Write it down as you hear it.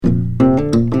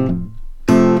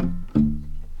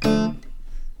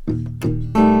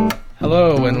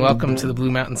and welcome to the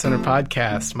Blue Mountain Center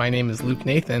podcast. My name is Luke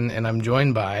Nathan, and I'm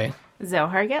joined by...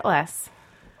 Zohar Gitless.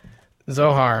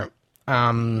 Zohar,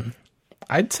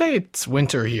 I'd say it's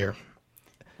winter here.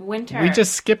 Winter. We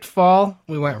just skipped fall.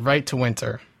 We went right to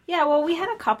winter. Yeah, well, we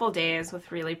had a couple days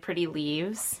with really pretty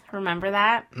leaves. Remember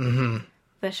that? Mm-hmm.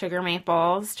 The sugar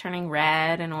maples turning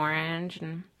red and orange,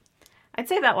 and I'd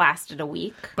say that lasted a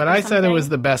week. But I said it was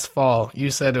the best fall. You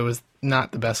said it was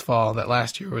not the best fall, that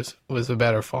last year was a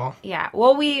better fall. Yeah,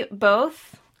 well, we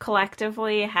both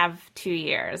collectively have 2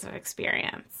 years of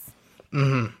experience.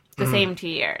 Mm-hmm. The same 2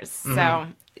 years.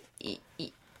 Mm-hmm. So,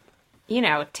 you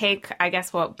know, take, I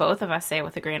guess, what both of us say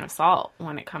with a grain of salt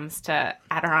when it comes to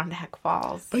Adirondack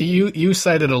Falls. But you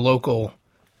cited a local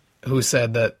who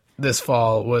said that this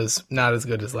fall was not as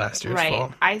good as last year's fall.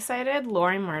 Right. I cited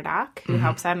Lori Murdoch, who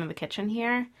helps out in the kitchen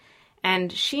here,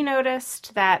 and she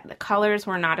noticed that the colors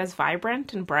were not as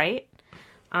vibrant and bright.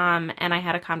 And I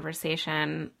had a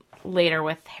conversation later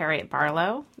with Harriet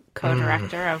Barlow,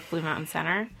 co-director of Blue Mountain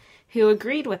Center, who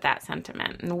agreed with that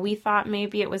sentiment. And we thought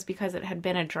maybe it was because it had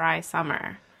been a dry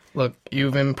summer. Look,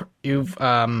 you've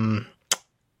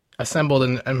assembled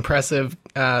an impressive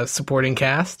supporting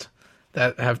cast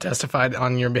that have testified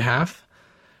on your behalf.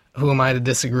 Who am I to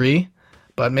disagree?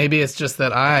 But maybe it's just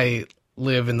that I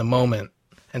live in the moment.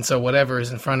 And so whatever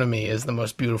is in front of me is the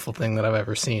most beautiful thing that I've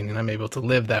ever seen. And I'm able to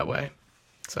live that way.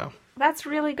 So that's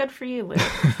really good for you, Luke.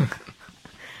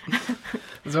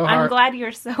 Zohar, I'm glad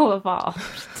you're so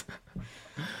evolved.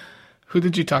 Who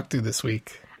did you talk to this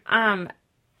week? So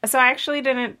I actually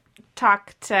didn't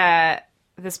talk to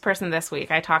this person this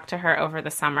week. I talked to her over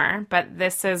the summer, but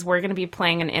we're going to be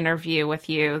playing an interview with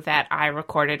you that I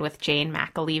recorded with Jane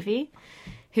McAlevey,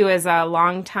 who is a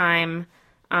longtime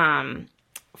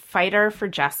fighter for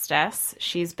justice.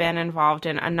 She's been involved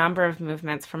in a number of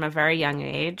movements from a very young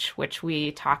age, which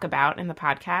we talk about in the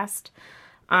podcast.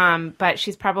 But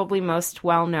she's probably most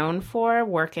well known for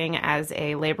working as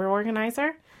a labor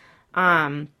organizer,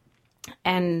 and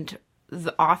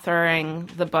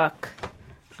authoring the book,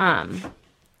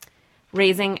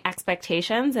 Raising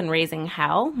Expectations and Raising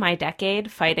Hell, My Decade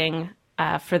Fighting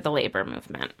for the Labor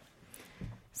Movement.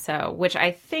 So, which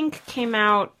I think came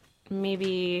out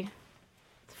maybe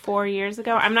 4 years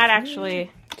ago. I'm not actually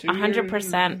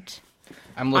 100%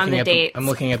 on the dates. I'm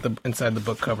looking at the inside the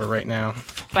book cover right now.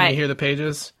 Can you hear the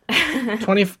pages?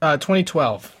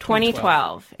 2012.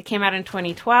 2012. It came out in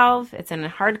 2012. It's in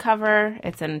hardcover.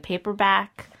 It's in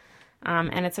paperback.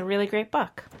 And it's a really great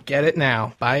book. Get it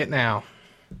now. Buy it now.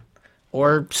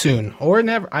 Or soon. Or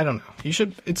never. I don't know. You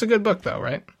should. It's a good book, though,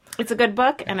 right? It's a good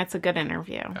book, and it's a good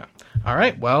interview. Yeah. All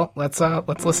right. Well, let's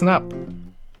listen up.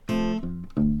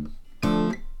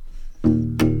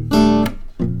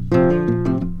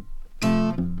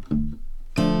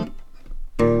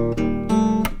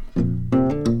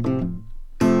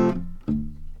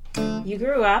 You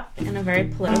grew up in a very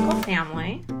political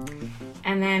family,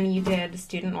 and then you did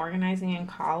student organizing in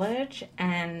college,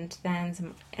 and then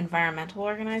some environmental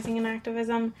organizing and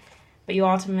activism, but you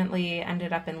ultimately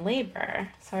ended up in labor.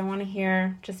 So I want to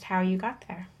hear just how you got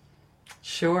there.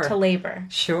 Sure. To labor.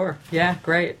 Sure. Yeah,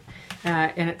 great.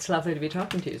 And it's lovely to be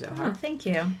talking to you, Zohar. Oh, thank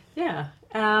you. Yeah.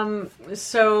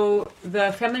 So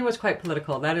the family was quite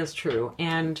political, that is true.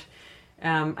 And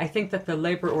I think that the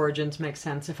labor origins make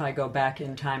sense if I go back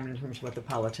in time in terms of what the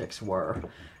politics were.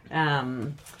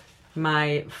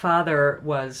 My father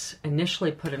was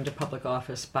initially put into public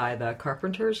office by the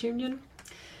Carpenters Union,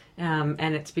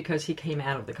 and it's because he came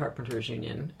out of the Carpenters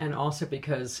Union, and also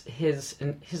because his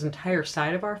entire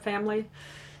side of our family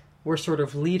were sort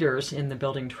of leaders in the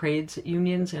building trades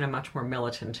unions in a much more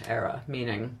militant era,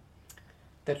 meaning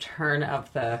the turn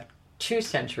of the 2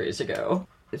 centuries ago.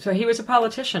 So he was a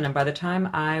politician, and by the time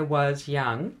I was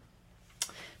young,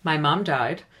 my mom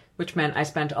died, which meant I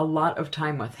spent a lot of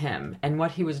time with him. And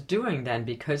what he was doing then,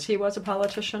 because he was a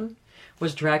politician,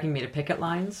 was dragging me to picket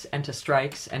lines and to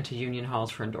strikes and to union halls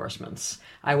for endorsements.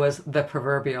 I was the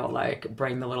proverbial,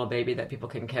 bring the little baby that people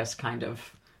can kiss kind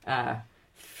of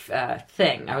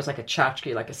thing. I was like a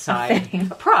tchotchke, like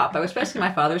a prop. I was basically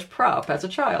my father's prop as a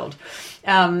child.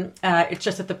 It's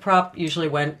just that the prop usually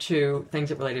went to things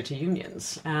that related to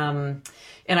unions.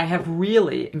 And I have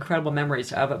really incredible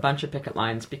memories of a bunch of picket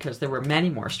lines because there were many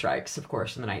more strikes, of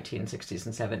course, in the 1960s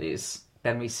and 70s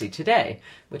than we see today,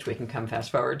 which we can come fast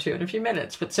forward to in a few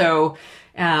minutes. But so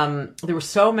there were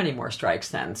so many more strikes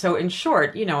then. So in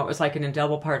short, it was like an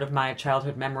indelible part of my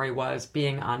childhood memory was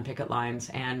being on picket lines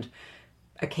and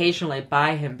occasionally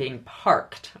by him being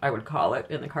parked, I would call it,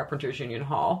 in the Carpenters Union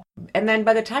Hall. And then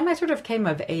by the time I sort of came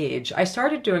of age, I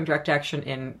started doing direct action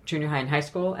in junior high and high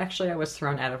school. Actually, I was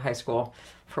thrown out of high school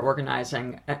for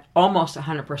organizing almost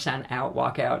 100% out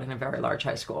walkout in a very large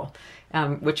high school,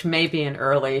 which may be an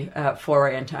early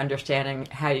foray into understanding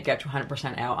how you get to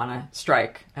 100% out on a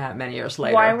strike many years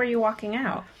later. Why were you walking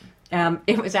out?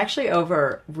 It was actually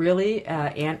over really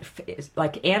it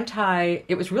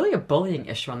was really a bullying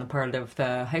issue on the part of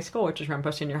the high school, which is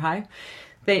Rempo Senior High.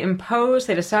 They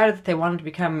decided that they wanted to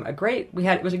become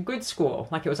it was a good school,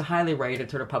 like it was a highly rated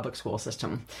sort of public school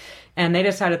system. And they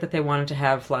decided that they wanted to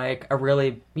have like a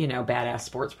really, badass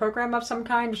sports program of some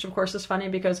kind, which of course is funny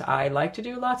because I like to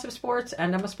do lots of sports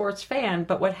and I'm a sports fan.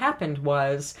 But what happened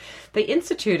was they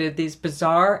instituted these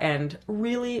bizarre and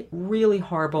really, really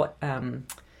horrible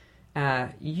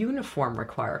uniform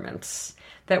requirements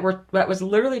that was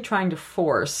literally trying to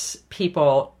force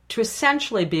people to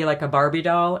essentially be like a Barbie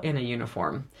doll in a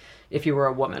uniform if you were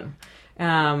a woman.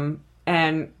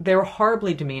 And they were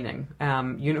horribly demeaning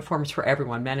uniforms for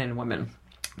everyone, men and women,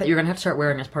 that you're going to have to start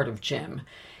wearing as part of gym.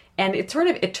 And it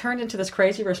turned into this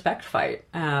crazy respect fight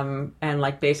and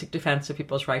like basic defense of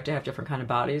people's right to have different kind of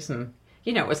bodies. And,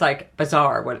 it was like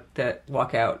bizarre what the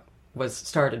walkout was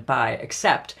started by,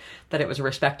 except that it was a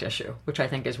respect issue, which I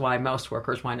think is why most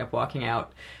workers wind up walking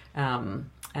out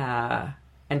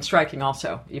and striking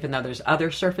also, even though there's other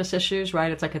surface issues,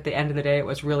 right? It's like at the end of the day, it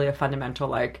was really a fundamental,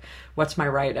 like, what's my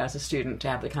right as a student to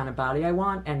have the kind of body I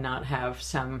want and not have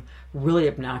some really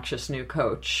obnoxious new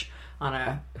coach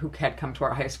who had come to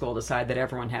our high school decide that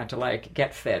everyone had to like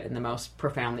get fit in the most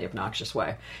profoundly obnoxious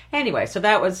way. Anyway, so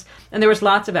and there was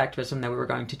lots of activism that we were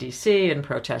going to DC and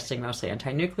protesting mostly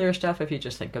anti-nuclear stuff. If you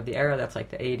just think of the era, that's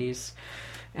like the 80s,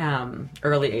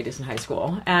 early 80s in high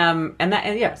school.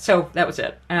 So that was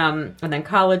it. And then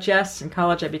college, yes. In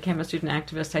college, I became a student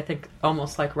activist, I think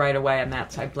almost like right away. And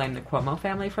I blame the Cuomo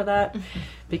family for that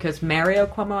because Mario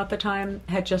Cuomo at the time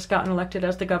had just gotten elected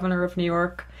as the governor of New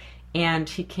York. And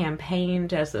he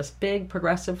campaigned as this big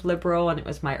progressive liberal, and it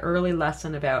was my early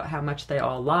lesson about how much they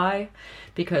all lie,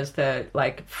 because the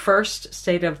first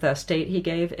state of the state he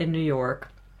gave in New York,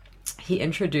 he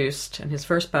introduced in his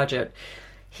first budget,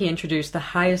 he introduced the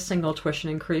highest single tuition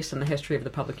increase in the history of the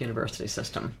public university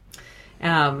system.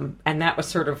 And that was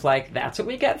sort of like, that's what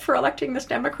we get for electing this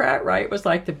Democrat, right? It was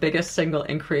like the biggest single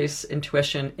increase in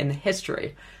tuition in the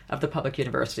history of the public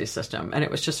university system. And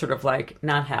it was just sort of like,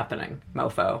 not happening,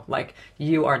 mofo. Like,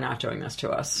 you are not doing this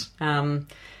to us. And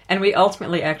we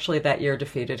ultimately actually that year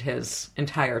defeated his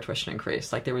entire tuition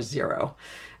increase. Like, there was zero,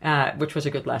 which was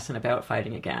a good lesson about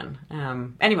fighting again.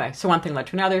 Anyway, so one thing led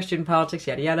to another, student politics,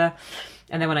 yada, yada.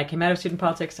 And then when I came out of student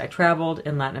politics, I traveled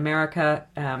in Latin America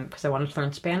because I wanted to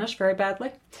learn Spanish very badly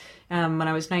when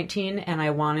I was 19. And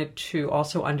I wanted to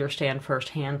also understand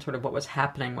firsthand sort of what was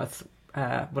happening with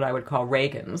what I would call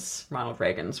Ronald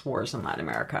Reagan's wars in Latin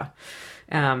America.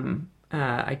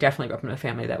 I definitely grew up in a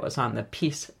family that was on the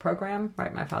peace program,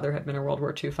 right? My father had been a World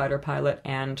War II fighter pilot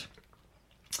and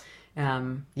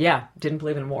didn't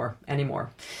believe in war anymore.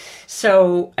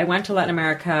 So I went to Latin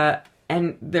America.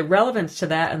 And the relevance to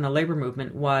that and the labor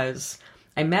movement was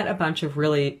I met a bunch of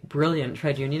really brilliant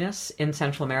trade unionists in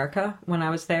Central America when I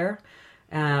was there,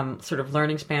 sort of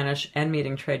learning Spanish and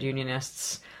meeting trade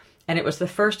unionists. And it was the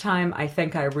first time I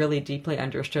think I really deeply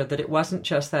understood that it wasn't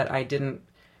just that I didn't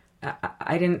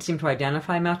seem to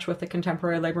identify much with the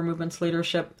contemporary labor movement's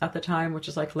leadership at the time, which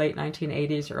is like late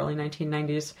 1980s, early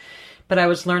 1990s. But I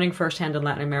was learning firsthand in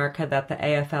Latin America that the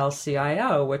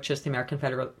AFL-CIO, which is the American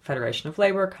Federation of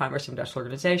Labor, Congress of Industrial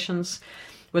Organizations,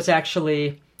 was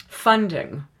actually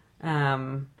funding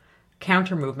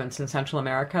counter movements in Central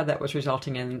America that was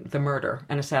resulting in the murder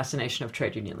and assassination of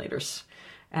trade union leaders.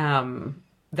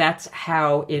 That's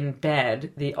how in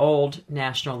bed the old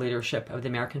national leadership of the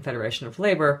American Federation of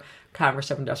Labor, Congress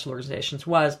of Industrial Organizations,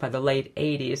 was by the late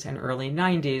 80s and early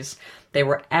 90s. They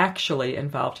were actually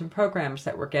involved in programs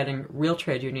that were getting real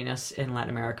trade unionists in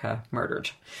Latin America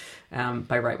murdered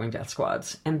by right-wing death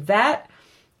squads. And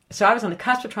so I was on the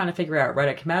cusp of trying to figure out, right,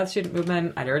 I came out of the student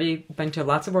movement, I'd already been to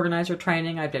lots of organizer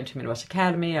training, I'd been to Midwest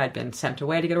Academy, I'd been sent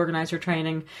away to get organizer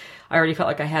training. I already felt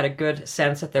like I had a good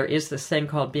sense that there is this thing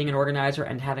called being an organizer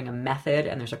and having a method,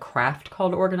 and there's a craft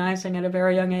called organizing at a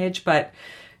very young age. But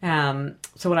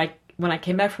so when I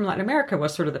came back from Latin America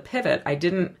was sort of the pivot. I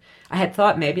had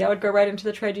thought maybe I would go right into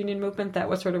the trade union movement. That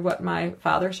was sort of what my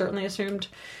father certainly assumed.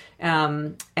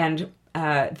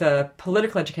 The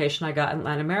political education I got in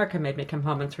Latin America made me come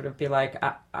home and sort of be like,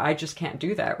 I just can't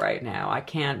do that right now. I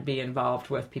can't be involved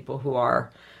with people who are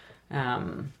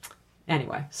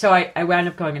Anyway, so I wound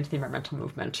up going into the environmental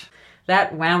movement.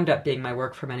 That wound up being my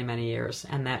work for many, many years,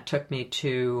 and that took me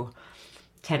to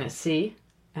Tennessee.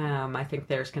 I think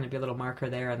there's going to be a little marker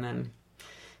there, and then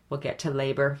we'll get to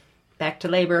labor. Back to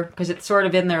labor, because it's sort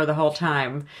of in there the whole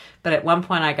time. But at one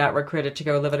point I got recruited to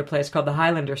go live at a place called the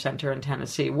Highlander Center in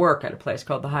Tennessee, work at a place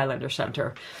called the Highlander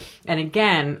Center. And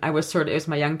again, it was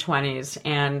my young 20s,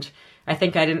 and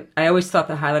I always thought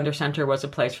the Highlander Center was a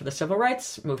place for the civil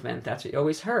rights movement. That's what you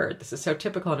always heard. This is so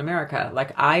typical in America.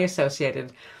 Like, I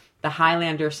associated the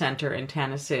Highlander Center in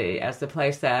Tennessee as the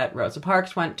place that Rosa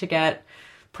Parks went to get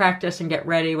practice and get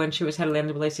ready when she was head of the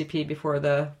NAACP before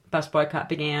the bus boycott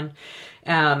began.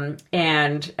 Martin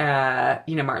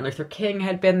Luther King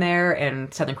had been there,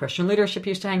 and Southern Christian Leadership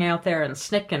used to hang out there, and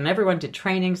SNCC, and everyone did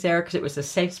trainings there because it was a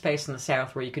safe space in the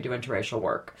South where you could do interracial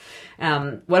work.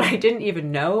 What I didn't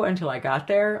even know until I got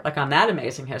there, like on that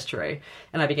amazing history,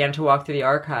 and I began to walk through the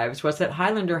archives, was that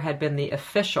Highlander had been the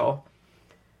official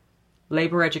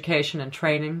labor education and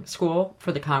training school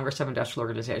for the Congress of Industrial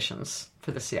Organizations,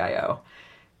 for the CIO.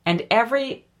 And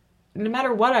no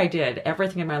matter what I did,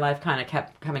 everything in my life kind of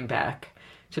kept coming back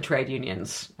to trade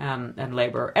unions and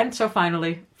labor. And so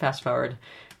finally, fast forward,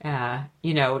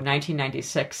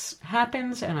 1996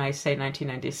 happens, and I say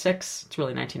 1996, it's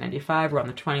really 1995. We're on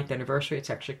the 20th anniversary. It's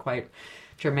actually quite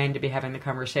germane to be having the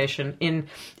conversation.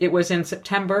 It was in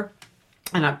September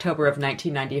and October of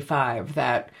 1995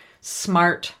 that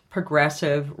smart,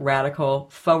 progressive, radical,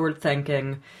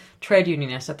 forward-thinking trade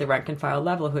unionists at the rank and file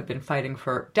level who had been fighting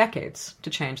for decades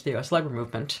to change the U.S. labor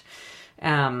movement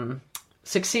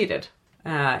succeeded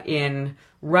in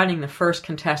running the first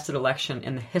contested election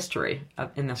in the history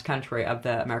in this country of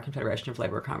the American Federation of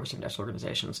Labor Congress of Industrial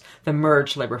Organizations, the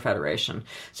merged Labor Federation.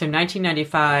 So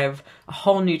 1995, a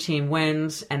whole new team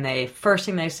wins, and first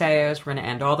thing they say is, we're going to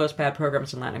end all those bad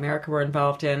programs in Latin America we're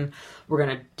involved in. We're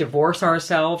going to divorce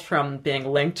ourselves from being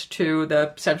linked to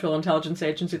the Central Intelligence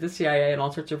Agency, the CIA, and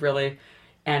all sorts of really...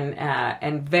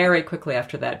 And very quickly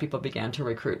after that, people began to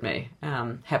recruit me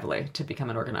heavily to become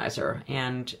an organizer.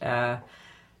 And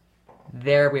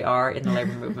there we are in the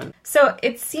labor movement. So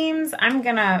it seems, I'm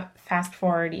going to fast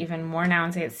forward even more now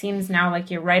and say it seems now like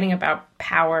you're writing about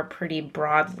power pretty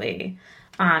broadly.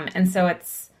 And so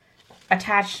it's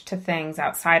attached to things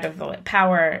outside of the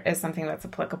power is something that's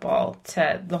applicable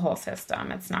to the whole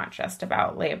system. It's not just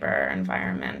about labor,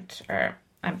 environment, or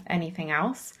anything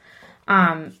else.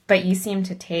 But you seem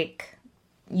to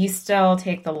you still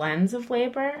take the lens of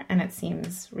labor, and it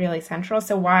seems really central.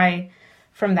 So why,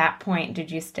 from that point, did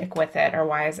you stick with it, or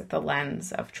why is it the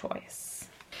lens of choice?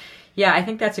 Yeah, I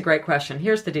think that's a great question.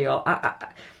 Here's the deal.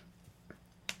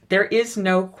 There is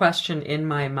no question in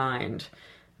my mind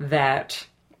that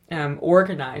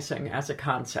organizing as a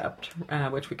concept,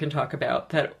 which we can talk about,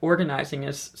 that organizing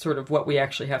is sort of what we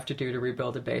actually have to do to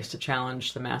rebuild a base to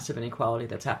challenge the massive inequality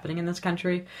that's happening in this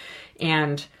country.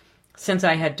 And since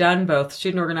I had done both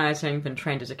student organizing, been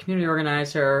trained as a community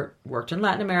organizer, worked in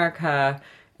Latin America,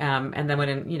 and then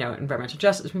went in, environmental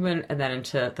justice movement, and then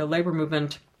into the labor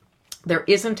movement, there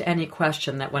isn't any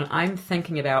question that when I'm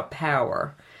thinking about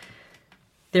power,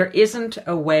 there isn't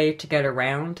a way to get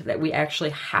around that we actually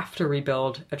have to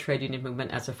rebuild a trade union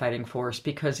movement as a fighting force,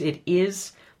 because it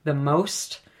is the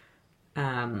most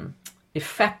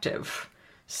effective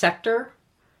sector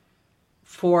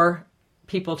for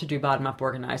people to do bottom-up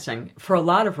organizing for a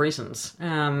lot of reasons.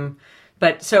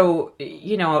 But so,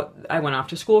 I went off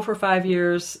to school for 5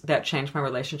 years. That changed my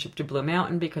relationship to Blue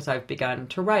Mountain because I've begun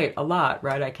to write a lot,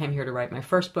 right? I came here to write my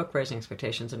first book, Raising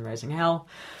Expectations and Raising Hell.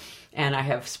 And I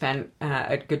have spent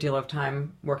a good deal of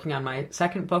time working on my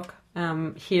second book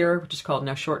here, which is called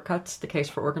No Shortcuts, The Case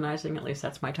for Organizing. At least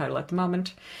that's my title at the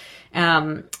moment.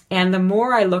 And the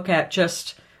more I look at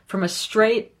just from a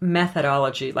straight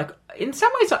methodology, like in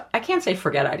some ways, I can't say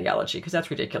forget ideology because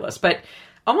that's ridiculous, but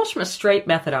almost from a straight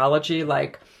methodology,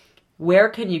 like where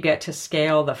can you get to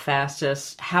scale the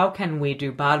fastest? How can we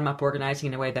do bottom-up organizing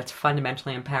in a way that's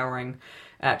fundamentally empowering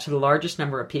to the largest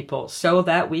number of people so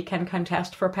that we can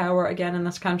contest for power again in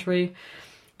this country?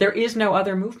 There is no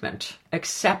other movement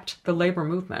except the labor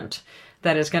movement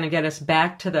that is going to get us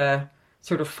back to the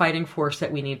sort of fighting force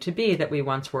that we need to be, that we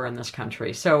once were in this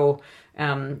country. So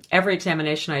every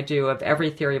examination I do of every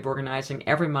theory of organizing,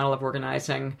 every model of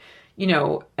organizing,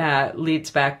 leads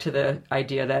back to the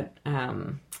idea that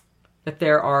that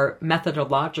there are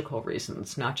methodological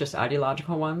reasons, not just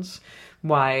ideological ones,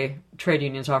 why trade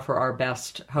unions offer our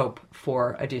best hope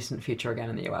for a decent future again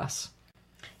in the U.S.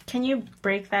 Can you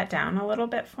break that down a little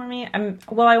bit for me?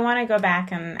 Well, I want to go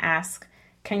back and ask,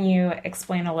 can you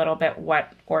explain a little bit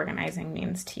what organizing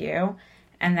means to you?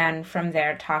 And then from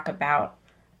there, talk about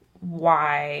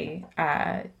why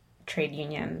trade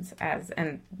unions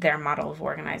and their model of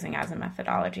organizing as a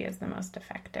methodology is the most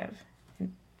effective.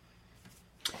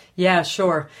 Yeah,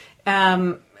 sure.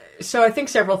 So I think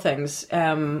several things.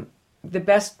 The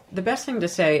best thing to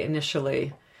say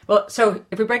initially, well, so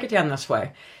if we break it down this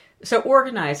way, so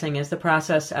organizing is the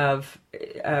process of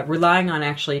relying on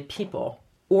actually people.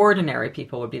 Ordinary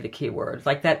people would be the key word.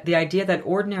 Like that, the idea that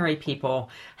ordinary people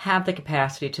have the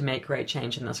capacity to make great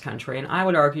change in this country. And I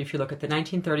would argue, if you look at the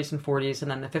 1930s and 40s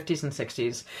and then the 50s and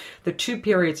 60s, the two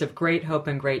periods of great hope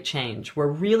and great change where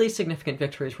really significant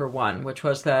victories were won, which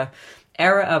was the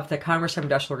era of the Congress of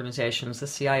Industrial Organizations, the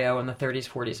CIO, in the 30s,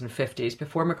 40s, and 50s,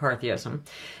 before McCarthyism,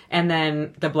 and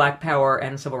then the Black Power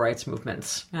and Civil Rights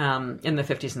movements in the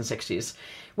 50s and 60s.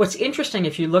 What's interesting,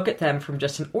 if you look at them from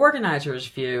just an organizer's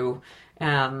view,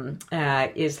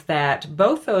 is that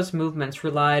both those movements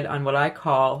relied on what I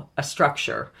call a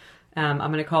structure. I'm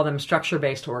going to call them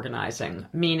structure-based organizing,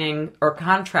 meaning or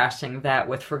contrasting that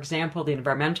with, for example, the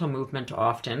environmental movement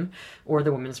often, or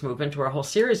the women's movement, or a whole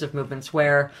series of movements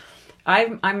where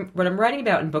what I'm writing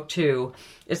about in book 2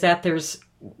 is that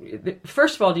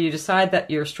first of all, do you decide that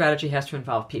your strategy has to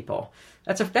involve people?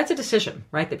 That's a decision,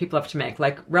 right, that people have to make.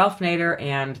 Like Ralph Nader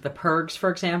and the Pergs, for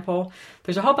example.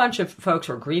 There's a whole bunch of folks,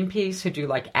 or Greenpeace, who do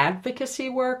like advocacy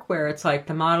work where it's like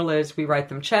the model is we write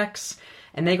them checks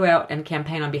and they go out and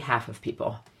campaign on behalf of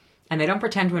people. And they don't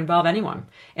pretend to involve anyone.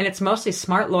 And it's mostly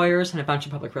smart lawyers and a bunch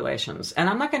of public relations. And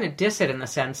I'm not going to diss it in the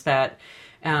sense that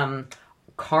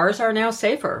cars are now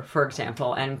safer, for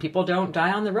example, and people don't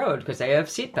die on the road because they have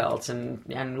seatbelts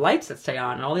and lights that stay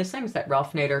on and all these things that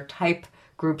Ralph Nader type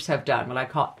groups have done, what I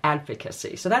call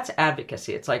advocacy. So that's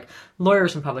advocacy. It's like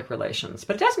lawyers and public relations,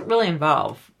 but it doesn't really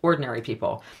involve ordinary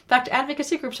people. In fact,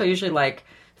 advocacy groups are usually like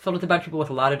filled with a bunch of people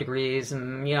with a lot of degrees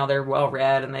and, they're well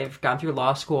read and they've gone through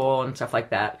law school and stuff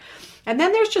like that. And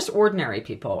then there's just ordinary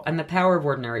people and the power of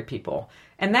ordinary people.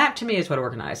 And that to me is what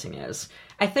organizing is.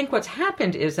 I think what's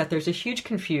happened is that there's a huge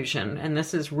confusion, and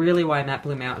this is really why I'm at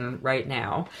Blue Mountain right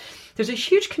now. There's a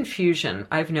huge confusion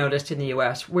I've noticed in the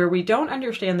U.S. where we don't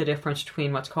understand the difference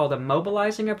between what's called a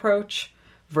mobilizing approach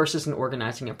versus an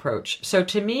organizing approach. So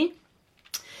to me,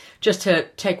 just to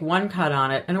take one cut on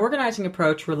it, an organizing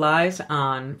approach relies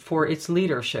on, for its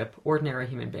leadership, ordinary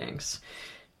human beings.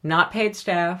 Not paid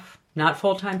staff, not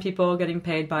full-time people getting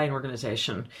paid by an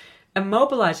organization. A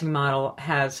mobilizing model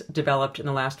has developed in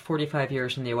the last 45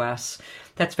 years in the U.S.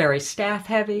 that's very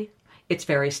staff-heavy. It's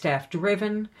very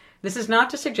staff-driven. This is not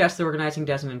to suggest that organizing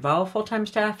doesn't involve full-time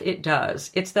staff. It does.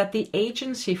 It's that the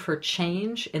agency for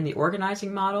change in the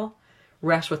organizing model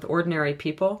rests with ordinary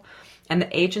people, and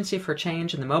the agency for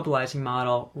change in the mobilizing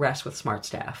model rests with smart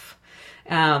staff.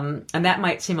 And that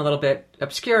might seem a little bit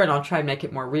obscure, and I'll try and make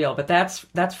it more real, but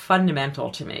that's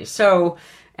fundamental to me. So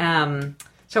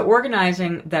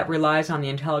organizing that relies on the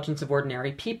intelligence of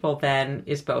ordinary people then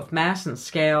is both mass and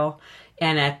scale,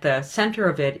 and at the center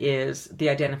of it is the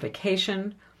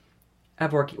identification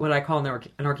of what I call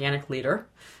an organic leader,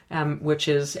 which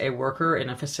is a worker in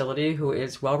a facility who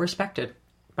is well respected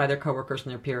by their coworkers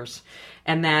and their peers.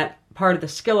 And that part of the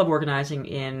skill of organizing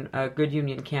in a good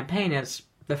union campaign is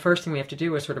the first thing we have to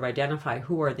do is sort of identify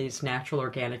who are these natural,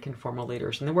 organic, informal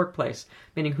leaders in the workplace,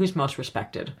 meaning who's most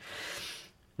respected.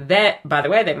 That, by the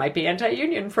way, they might be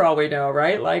anti-union for all we know,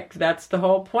 right? Like, that's the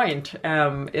whole point,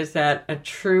 is that a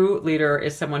true leader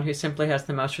is someone who simply has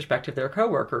the most respect of their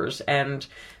coworkers. And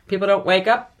people don't wake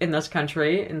up in this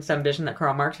country in some vision that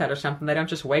Karl Marx had or something. They don't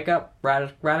just wake up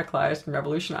radicalized and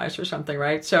revolutionized or something,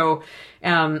 right? So,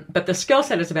 but the skill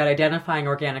set is about identifying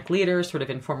organic leaders, sort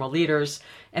of informal leaders,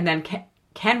 and then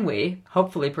can we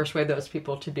hopefully persuade those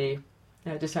people to be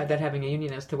decide that having a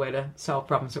union is the way to solve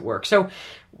problems at work. So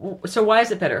why is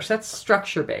it better? So that's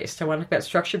structure-based. I want to talk about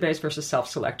structure-based versus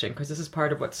self-selecting, because this is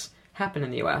part of what's happened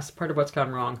in the U.S., part of what's gone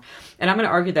wrong. And I'm going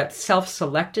to argue that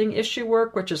self-selecting issue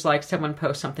work, which is like someone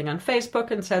posts something on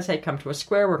Facebook and says, hey, come to a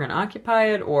square, we're going to occupy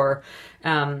it, or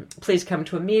please come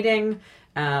to a meeting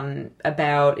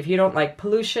about if you don't like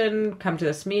pollution, come to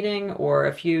this meeting, or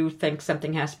if you think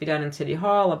something has to be done in City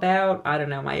Hall about, I don't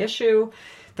know, my issue,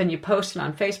 then you post it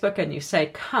on Facebook and you say,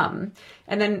 come,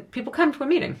 and then people come to a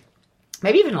meeting.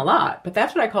 Maybe even a lot, but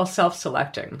that's what I call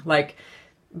self-selecting. Like,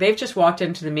 they've just walked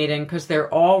into the meeting because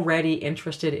they're already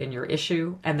interested in your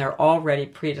issue and they're already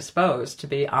predisposed to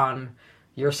be on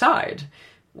your side.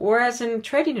 Whereas in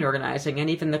trade union organizing and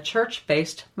even the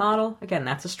church-based model, again,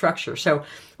 that's a structure. So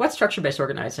what's structure-based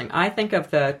organizing? I think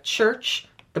of the church,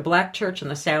 the black church in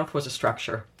the South was a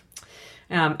structure.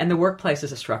 And the workplace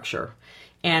is a structure.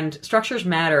 And structures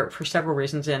matter for several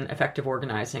reasons in effective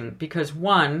organizing. Because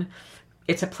one,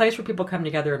 it's a place where people come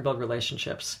together and build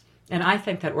relationships. And I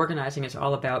think that organizing is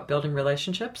all about building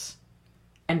relationships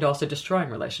and also destroying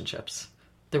relationships.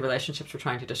 The relationships we're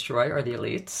trying to destroy are the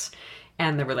elites,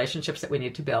 and the relationships that we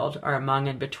need to build are among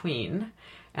and between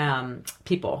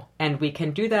people. And we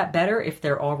can do that better if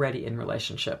they're already in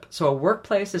relationship. So a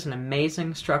workplace is an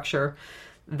amazing structure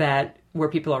where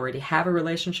people already have a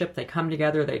relationship. They come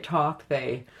together, they talk,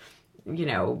 they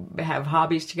have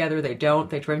hobbies together, they don't,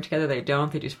 they drink together, they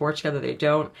don't, they do sports together, they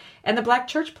don't. And the Black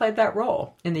church played that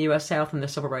role in the U.S. South in the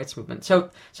civil rights movement.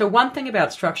 So one thing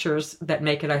about structures that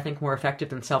make it, I think, more effective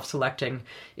than self-selecting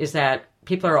is that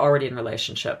people are already in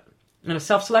relationship. In a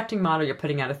self-selecting model, you're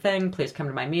putting out a thing, please come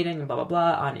to my meeting, and blah, blah,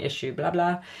 blah, on issue, blah,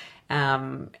 blah.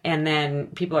 And then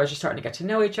people are just starting to get to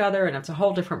know each other, and it's a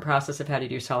whole different process of how to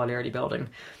do solidarity building.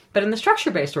 But in the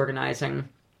structure-based organizing,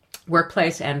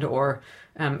 workplace and or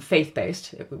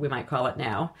faith-based, we might call it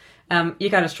now, you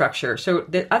got a structure. So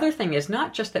the other thing is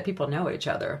not just that people know each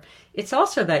other. It's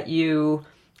also that you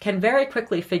can very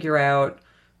quickly figure out,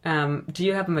 do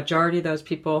you have a majority of those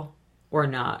people or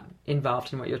not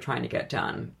involved in what you're trying to get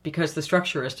done? Because the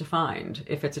structure is defined.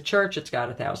 If it's a church, it's got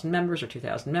 1,000 members or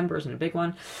 2,000 members in a big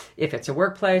one. If it's a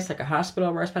workplace, like a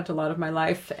hospital where I spent a lot of my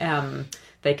life,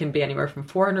 they can be anywhere from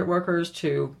 400 workers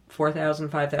to 4,000,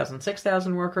 5,000,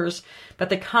 6,000 workers. But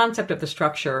the concept of the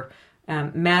structure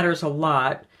matters a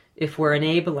lot if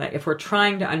we're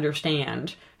trying to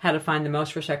understand how to find the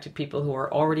most respected people who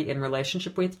are already in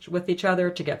relationship with each other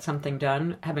to get something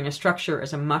done. Having a structure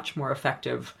is a much more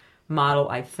effective model,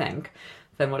 I think,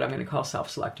 than what I'm going to call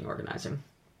self-selecting organizing.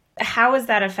 How is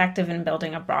that effective in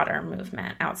building a broader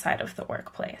movement outside of the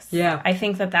workplace? Yeah. I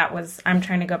think that was, I'm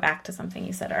trying to go back to something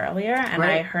you said earlier, and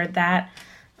right. I heard that,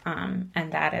 and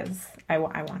that is, I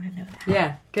want to know that.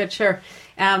 Yeah, good, sure.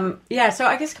 So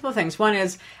I guess a couple of things. One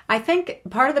is, I think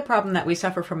part of the problem that we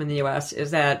suffer from in the U.S.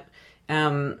 is that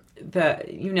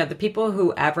the people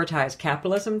who advertise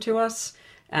capitalism to us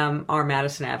are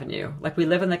Madison Avenue. Like, we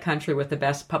live in the country with the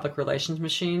best public relations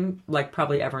machine, like,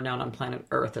 probably ever known on planet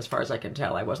Earth, as far as I can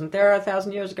tell. I wasn't there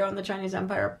 1,000 years ago in the Chinese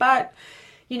Empire, but,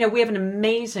 we have an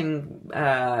amazingly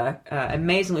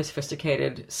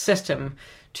sophisticated system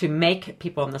to make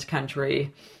people in this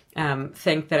country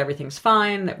think that everything's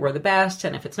fine, that we're the best,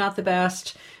 and if it's not the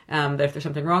best, that if there's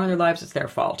something wrong in their lives, it's their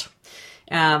fault.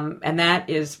 And that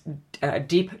is a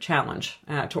deep challenge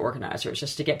to organizers,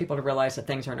 just to get people to realize that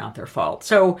things are not their fault.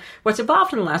 So what's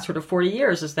evolved in the last sort of 40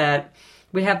 years is that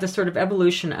we have this sort of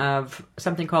evolution of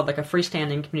something called like a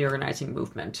freestanding community organizing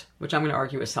movement, which I'm going to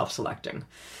argue is self-selecting.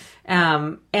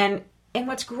 And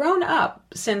what's grown up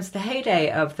since the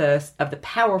heyday of the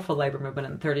powerful labor movement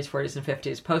in the 30s, 40s, and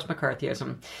 50s,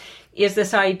 post-McCarthyism, is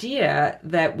this idea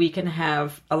that we can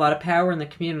have a lot of power in the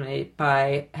community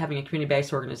by having a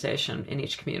community-based organization in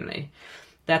each community.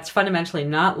 That's fundamentally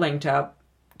not linked up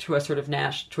to a sort of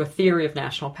to a theory of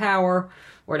national power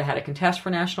or to how to contest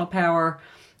for national power.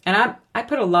 And I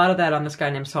put a lot of that on this guy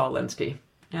named Saul Alinsky,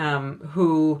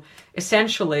 who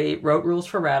essentially wrote Rules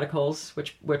for Radicals,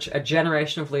 which a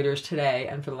generation of leaders today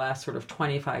and for the last sort of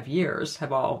 25 years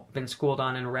have all been schooled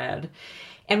on and read.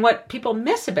 And what people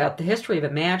miss about the history of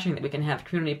imagining that we can have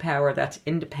community power that's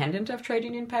independent of trade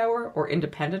union power or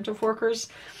independent of workers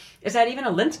is that even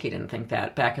Alinsky didn't think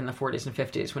that back in the 40s and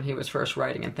 50s when he was first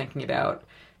writing and thinking about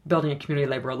building a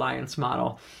community labor alliance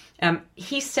model.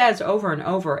 He says over and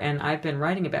over, and I've been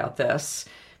writing about this,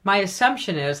 my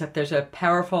assumption is that there's a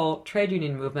powerful trade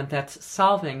union movement that's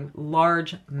solving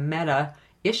large meta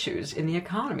issues in the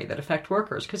economy that affect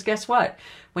workers. Because guess what?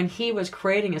 When he was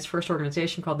creating his first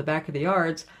organization called the Back of the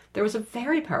Yards, there was a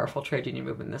very powerful trade union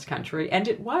movement in this country, and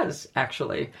it was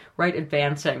actually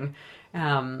advancing,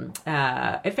 the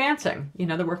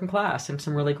working class in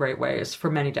some really great ways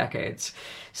for many decades.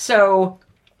 So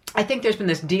I think there's been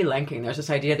this delinking. There's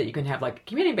this idea that you can have like a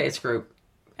community-based group,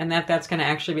 and that's going to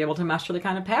actually be able to muster the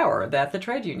kind of power that the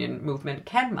trade union movement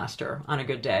can muster on a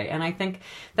good day. And I think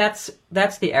that's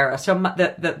the era. So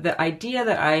the idea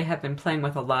that I have been playing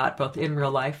with a lot, both in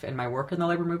real life in my work in the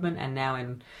labor movement and now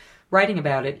in writing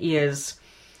about it, is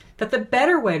that the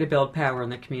better way to build power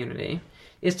in the community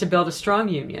is to build a strong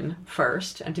union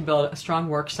first and to build a strong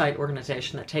worksite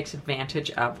organization that takes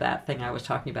advantage of that thing I was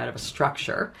talking about, of a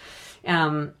structure,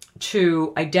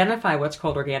 to identify what's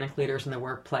called organic leaders in the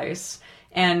workplace.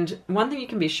 And one thing you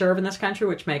can be sure of in this country,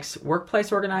 which makes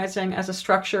workplace organizing as a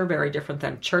structure very different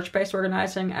than church-based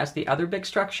organizing as the other big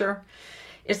structure,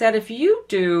 is that if you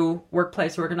do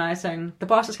workplace organizing, the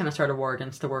boss is going to start a war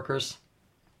against the workers.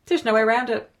 There's no way around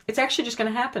it. It's actually just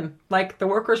going to happen. Like, the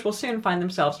workers will soon find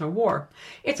themselves in a war.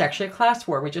 It's actually a class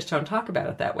war. We just don't talk about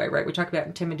it that way, right? We talk about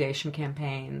intimidation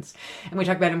campaigns, and we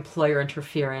talk about employer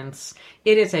interference.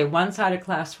 It is a one-sided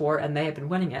class war, and they have been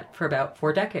winning it for about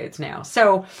 4 decades now.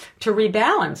 So to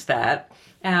rebalance that,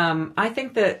 I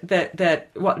think that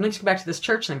well, let me just go back to this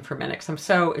church thing for a minute, because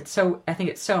I think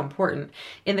it's so important.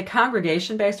 In the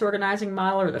congregation-based organizing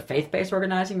model, or the faith-based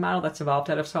organizing model that's evolved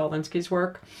out of Saul Alinsky's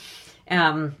work,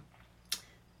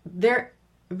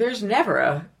 there's never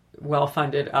a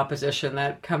well-funded opposition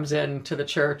that comes into the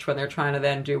church when they're trying to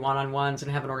then do one-on-ones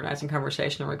and have an organizing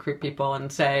conversation and recruit people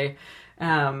and say,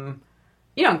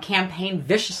 campaign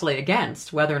viciously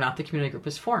against whether or not the community group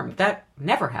is formed. That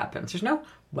never happens. There's no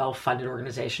well-funded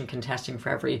organization contesting for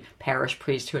every parish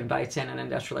priest who invites in an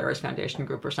Industrial Areas Foundation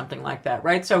group or something like that,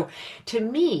 right? So to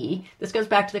me, this goes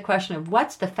back to the question of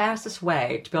what's the fastest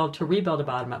way to rebuild a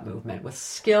bottom-up movement with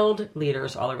skilled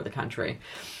leaders all over the country.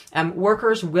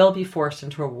 Workers will be forced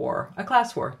into a war, a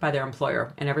class war, by their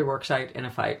employer in every work site, in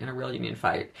a real union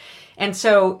fight. And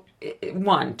so,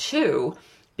 1, 2,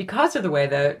 because of the way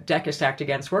the deck is stacked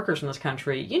against workers in this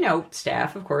country,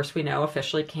 staff, of course, we know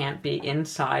officially can't be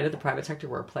inside of the private sector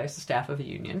workplace, the staff of a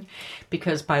union,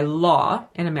 because by law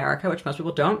in America, which most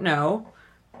people don't know,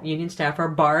 union staff are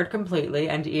barred completely,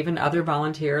 and even other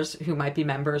volunteers who might be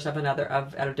members of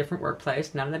a different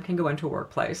workplace, none of them can go into a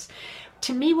workplace.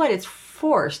 To me, what it's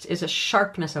forced is a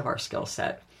sharpness of our skill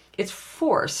set. It's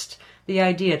forced the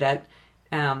idea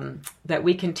that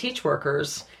we can teach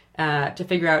workers to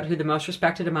figure out who the most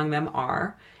respected among them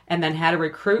are, and then how to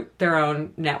recruit their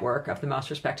own network of the most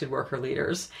respected worker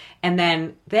leaders. And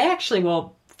then they actually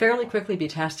will fairly quickly be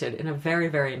tested in a very,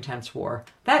 very intense war.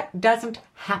 That doesn't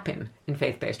happen in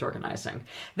faith-based organizing.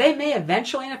 They may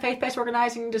eventually in a faith-based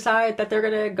organizing decide that they're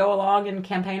going to go along and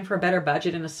campaign for a better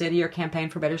budget in a city or campaign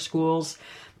for better schools,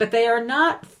 but they are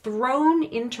not thrown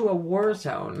into a war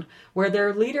zone where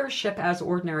their leadership as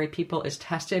ordinary people is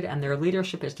tested and their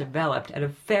leadership is developed at a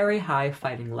very high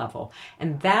fighting level.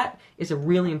 And that is a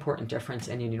really important difference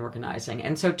in union organizing.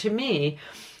 And so to me,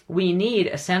 we need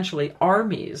essentially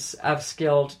armies of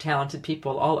skilled, talented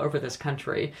people all over this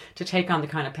country to take on the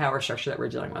kind of power structure that we're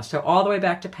dealing with. So all the way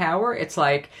back to power, it's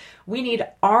like we need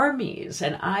armies.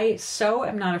 And I so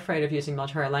am not afraid of using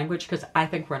military language because I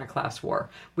think we're in a class war.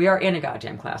 We are in a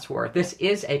goddamn class war. This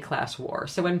is a class war.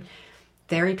 So when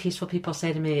very peaceful people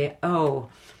say to me, oh,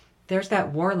 there's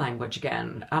that war language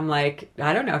again, I'm like,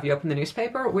 I don't know, if you open the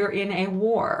newspaper, we're in a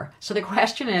war. So the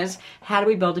question is, how do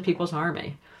we build a people's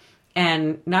army?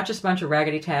 And not just a bunch of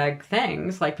raggedy tag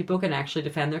things, like people who can actually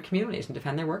defend their communities and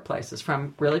defend their workplaces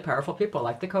from really powerful people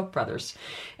like the Koch brothers.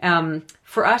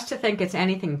 For us to think it's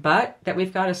anything but, that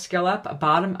we've got to skill up a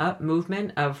bottom-up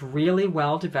movement of really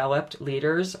well-developed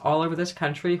leaders all over this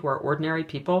country who are ordinary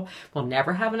people. We'll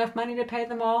never have enough money to pay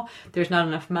them all. There's not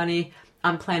enough money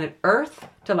on planet Earth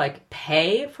to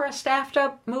pay for a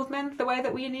staffed-up movement the way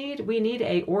that we need. We need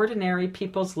a ordinary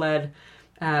people's-led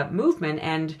movement,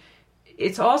 and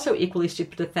it's also equally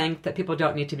stupid to think that people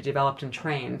don't need to be developed and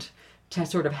trained to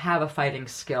sort of have a fighting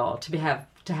skill, to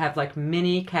have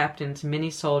mini captains, mini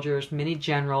soldiers, mini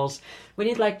generals. We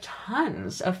need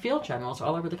tons of field generals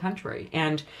all over the country.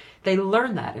 And they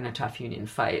learn that in a tough union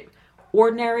fight.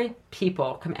 Ordinary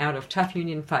people come out of tough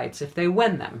union fights, if they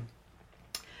win them,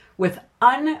 with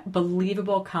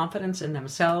unbelievable confidence in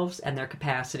themselves and their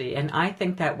capacity. And I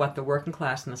think that what the working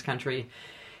class in this country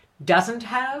doesn't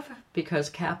have,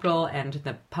 because capital and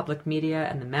the public media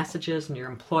and the messages and your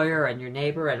employer and your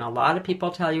neighbor and a lot of people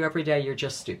tell you every day you're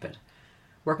just stupid.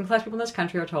 Working class people in this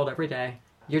country are told every day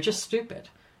you're just stupid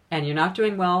and you're not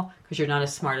doing well because you're not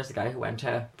as smart as the guy who went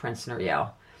to Princeton or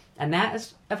Yale. And that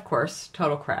is, of course,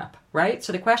 total crap, right?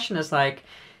 So the question is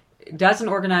does an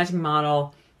organizing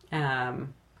model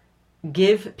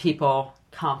give people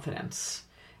confidence?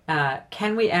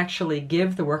 Can we actually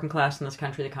give the working class in this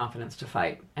country the confidence to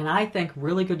fight? And I think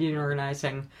really good union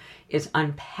organizing is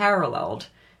unparalleled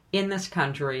in this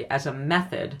country as a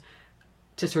method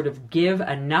to sort of give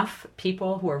enough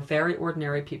people who are very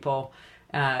ordinary people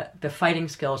the fighting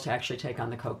skills to actually take on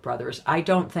the Koch brothers. I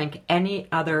don't think any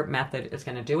other method is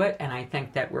going to do it, and I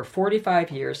think that we're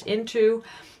 45 years into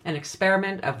an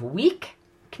experiment of weak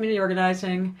community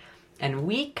organizing and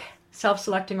weak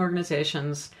self-selecting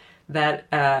organizations that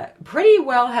pretty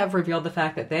well have revealed the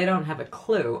fact that they don't have a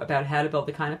clue about how to build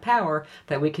the kind of power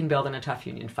that we can build in a tough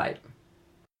union fight.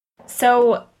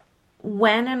 So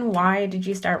when and why did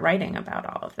you start writing about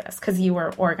all of this? Because you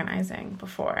were organizing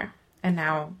before, and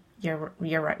now you're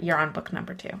on book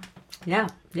number 2. Yeah,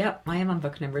 I am on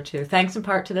book number 2. Thanks in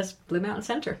part to this Blue Mountain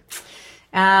Center.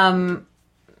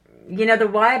 The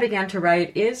why I began to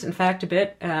write is, in fact, a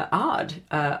bit odd.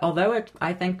 Although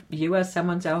I think you, as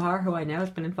someone, Zohar, who I know has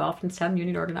been involved in some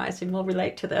union organizing, will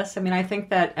relate to this. I mean, I think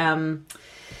that,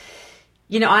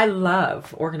 I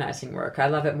love organizing work. I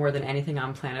love it more than anything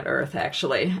on planet Earth,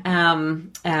 actually.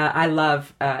 I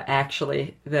love,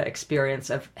 actually, the experience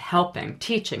of helping,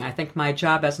 teaching. I think my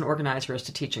job as an organizer is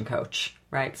to teach and coach,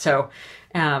 right? So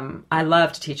I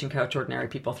love to teach and coach ordinary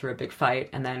people through a big fight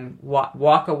and then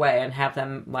walk away and have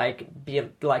them be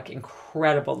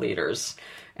incredible leaders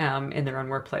in their own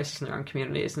workplaces, in their own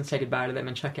communities, and say goodbye to them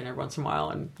and check in every once in a while.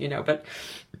 And, but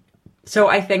so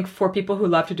I think for people who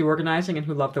love to do organizing and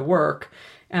who love the work,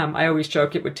 I always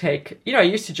joke it would take, I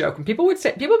used to joke, and people have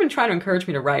been trying to encourage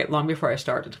me to write long before I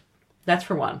started. That's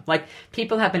for one. Like,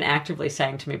 people have been actively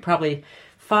saying to me, probably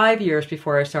 5 years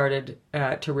before I started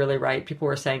to really write, people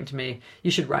were saying to me,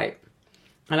 you should write.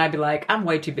 And I'd be like, I'm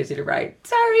way too busy to write.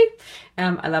 Sorry.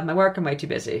 I love my work. I'm way too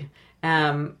busy.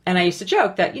 And I used to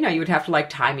joke that, you would have to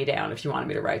tie me down if you wanted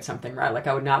me to write something, right? Like,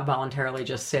 I would not voluntarily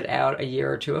just sit out a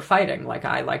year or two of fighting. Like,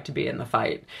 I like to be in the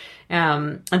fight.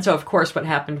 And so, of course, what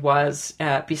happened was,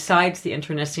 besides the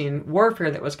internecine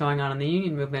warfare that was going on in the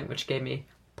union movement, which gave me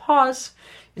pause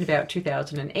in about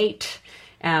 2008,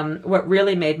 what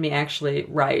really made me actually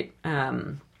write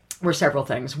were several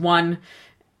things. One,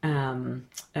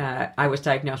 I was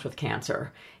diagnosed with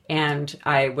cancer. And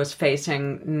I was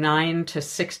facing 9 to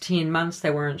 16 months,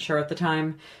 they weren't sure at the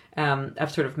time,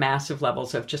 of sort of massive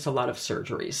levels of just a lot of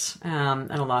surgeries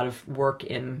and a lot of work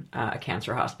in a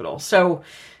cancer hospital. So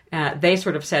they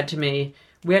sort of said to me,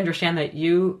 we understand that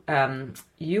you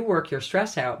work your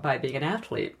stress out by being an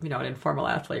athlete, an informal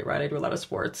athlete, right? I do a lot of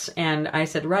sports. And I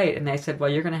said, right. And they said, well,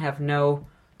 you're going to have no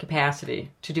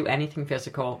capacity to do anything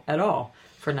physical at all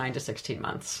for 9 to 16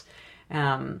 months.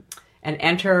 And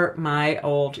enter my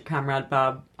old comrade,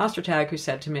 Bob Ostertag, who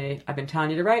said to me, I've been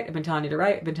telling you to write, I've been telling you to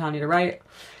write, I've been telling you to write.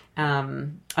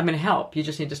 I'm going to help. You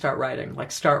just need to start writing,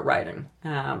 start writing.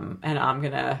 And I'm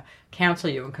going to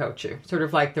counsel you and coach you. Sort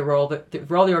of like the role the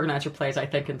organizer plays, I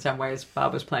think, in some ways,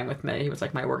 Bob was playing with me. He was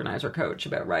like my organizer coach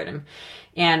about writing.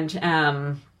 And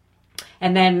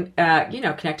then,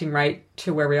 connecting right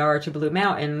to where we are, to Blue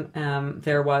Mountain,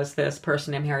 there was this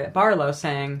person named Harriet Barlow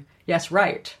saying, yes,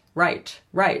 write,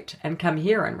 and come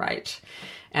here and write.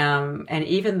 And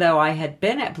even though I had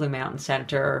been at Blue Mountain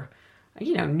Center,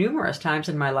 numerous times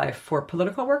in my life for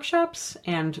political workshops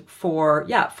and for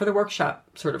the workshop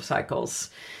sort of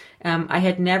cycles, I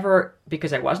had never,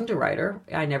 because I wasn't a writer,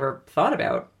 I never thought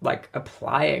about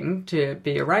applying to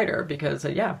be a writer because,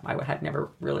 I had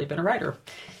never really been a writer.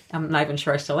 I'm not even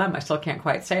sure I still am. I still can't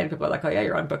quite say it. People are like, oh yeah,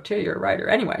 you're on book 2, you're a writer.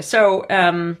 Anyway, so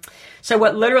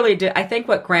what literally did, I think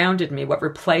what grounded me, what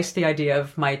replaced the idea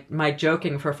of my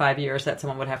joking for 5 years that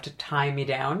someone would have to tie me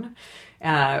down,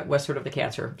 was sort of the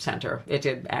cancer center. It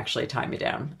did actually tie me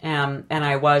down. And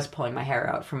I was pulling my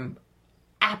hair out from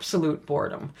absolute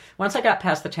boredom. Once I got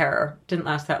past the terror, didn't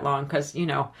last that long because,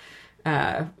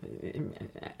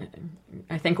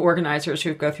 I think organizers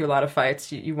who go through a lot of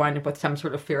fights, you wind up with some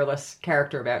sort of fearless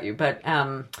character about you. But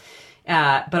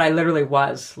I literally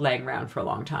was laying around for a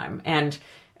long time. And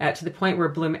to the point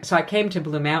where so I came to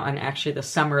Blue Mountain actually the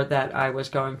summer that I was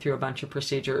going through a bunch of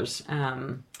procedures,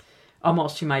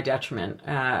 almost to my detriment.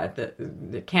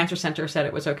 The cancer center said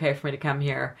it was okay for me to come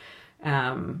here.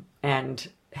 And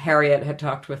Harriet had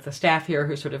talked with the staff here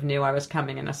who sort of knew I was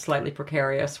coming in a slightly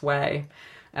precarious way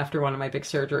after one of my big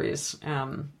surgeries.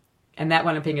 And that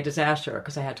wound up being a disaster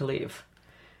because I had to leave.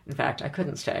 In fact, I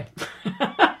couldn't stay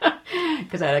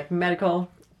because I had a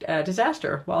medical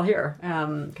disaster while here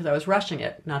because I was rushing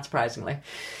it, not surprisingly.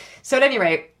 So at any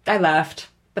rate, I left,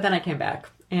 but then I came back.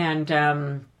 And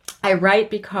I write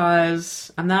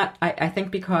because I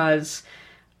think because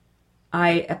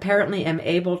I apparently am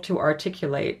able to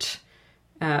articulate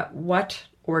what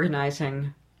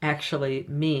organizing actually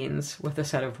means with a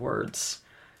set of words.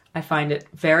 I find it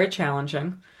very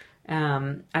challenging.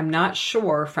 I'm not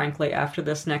sure, frankly, after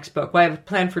this next book. Well, I have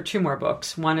planned for 2 more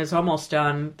books. One is almost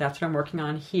done. That's what I'm working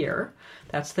on here.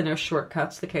 That's the No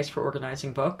Shortcuts, the Case for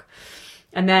Organizing book.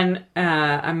 And then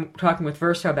I'm talking with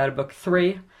Verso about a book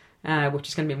 3, which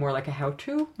is going to be more like a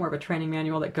how-to, more of a training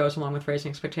manual that goes along with raising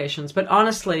expectations. But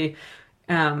honestly,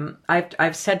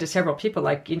 I've said to several people,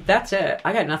 that's it.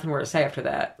 I got nothing more to say after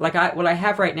that. What I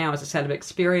have right now is a set of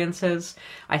experiences.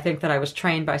 I think that I was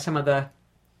trained by some of the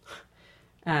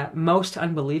most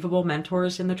unbelievable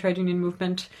mentors in the trade union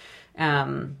movement.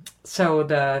 So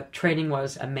the training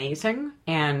was amazing.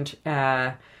 And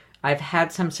I've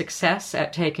had some success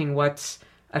at taking what's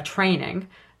a training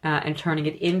and turning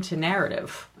it into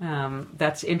narrative.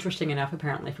 That's interesting enough,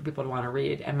 apparently, for people to want to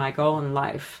read. And my goal in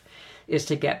life is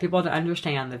to get people to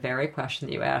understand the very question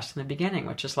that you asked in the beginning,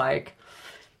 which is like,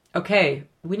 okay,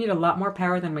 we need a lot more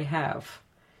power than we have.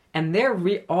 And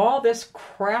all this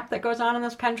crap that goes on in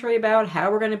this country about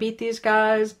how we're going to beat these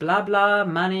guys, blah, blah,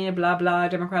 money, blah, blah,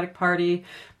 Democratic Party,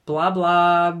 blah,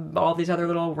 blah, all these other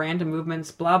little random movements,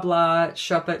 blah, blah,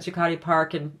 show up at Zuccotti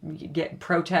Park and get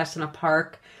protests in a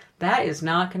park. That is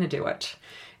not going to do it.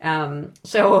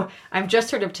 So I'm just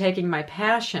sort of taking my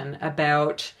passion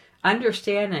about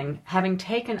understanding, having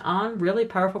taken on really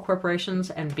powerful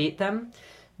corporations and beat them,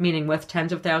 meaning with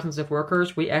tens of thousands of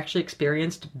workers, we actually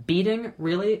experienced beating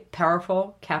really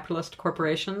powerful capitalist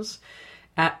corporations.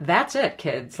 That's it,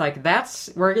 kids. Like,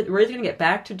 we're either going to get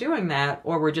back to doing that,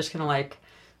 or we're just going to like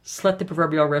slit the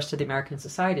proverbial wrist of the American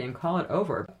society and call it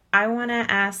over. I want to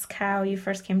ask how you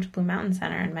first came to Blue Mountain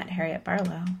Center and met Harriet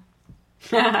Barlow.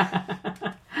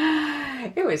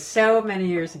 It was so many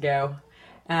years ago.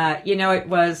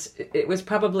 It was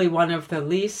probably one of the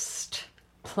least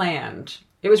planned.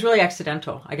 It was really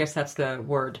accidental. I guess that's the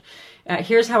word.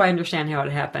 Here's how I understand how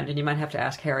it happened, and you might have to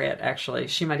ask Harriet, actually.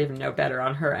 She might even know better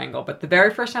on her angle. But the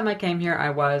very first time I came here, I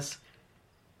was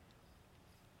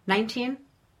 19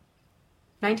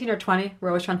 or 20. We're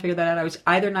always trying to figure that out. I was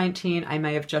either 19. I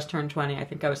may have just turned 20. I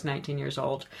think I was 19 years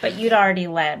old. But you'd already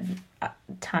led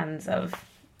tons of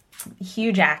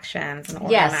huge actions and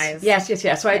organized. Yes.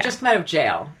 So I had just come out of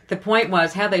jail. The point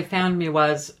was, how they found me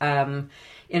was in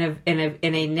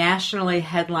a nationally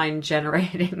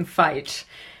headline-generating fight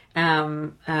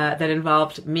that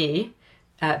involved me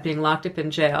being locked up in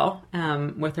jail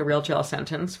with a real jail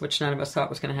sentence, which none of us thought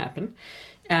was going to happen.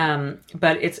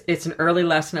 But it's an early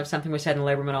lesson of something we said in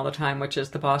labor movement all the time, which is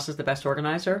the boss is the best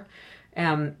organizer,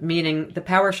 meaning the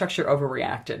power structure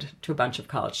overreacted to a bunch of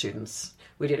college students.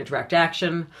 We did a direct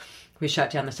action. We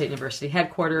shut down the state university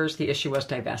headquarters. The issue was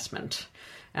divestment.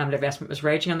 Divestment was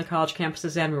raging on the college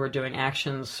campuses then. We were doing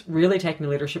actions, really taking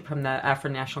leadership from the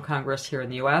African National Congress here in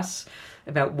the U.S.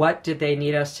 about what did they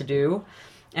need us to do.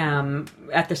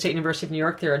 At the State University of New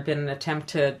York, there had been an attempt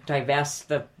to divest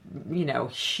the,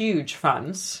 huge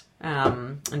funds,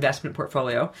 investment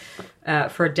portfolio,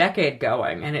 for a decade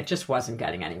going, and it just wasn't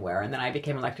getting anywhere. And then I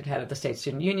became elected head of the State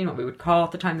Student Union, what we would call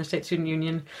at the time the State Student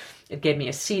Union. It gave me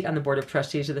a seat on the Board of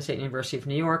Trustees of the State University of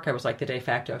New York. I was like the de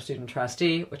facto student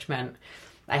trustee, which meant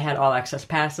I had all access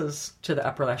passes to the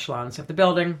upper echelons of the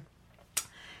building,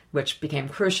 which became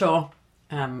crucial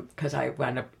because I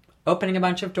wound up opening a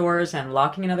bunch of doors and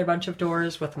locking another bunch of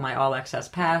doors with my all access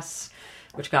pass,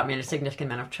 which got me in a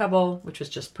significant amount of trouble, which was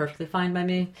just perfectly fine by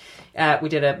me. We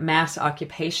did a mass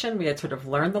occupation. We had sort of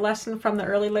learned the lesson from the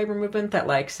early labor movement that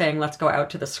like saying, let's go out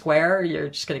to the square, you're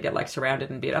just going to get like surrounded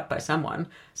and beat up by someone.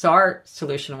 So our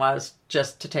solution was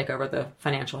just to take over the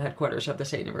financial headquarters of the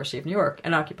State University of New York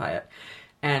and occupy it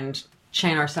and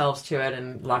chain ourselves to it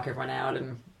and lock everyone out.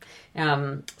 And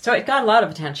so it got a lot of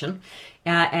attention.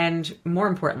 And more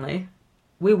importantly,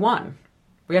 we won.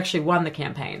 We actually won the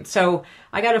campaign. So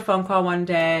I got a phone call one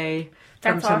day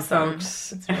from some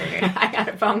folks. That's really great. I got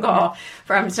a phone call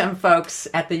from some folks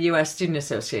at the U.S. Student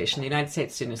Association, the United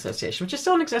States Student Association, which is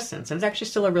still in existence. And it's actually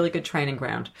still a really good training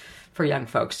ground for young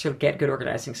folks to get good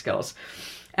organizing skills.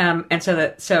 And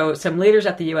so some leaders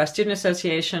at the U.S. Student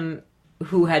Association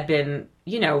who had been,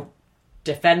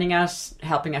 defending us,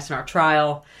 helping us in our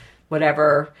trial,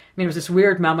 whatever. I mean, it was this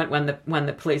weird moment when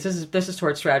the police, this is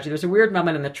toward strategy. There was a weird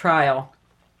moment in the trial,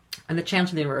 and the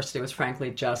chancellor of the university was frankly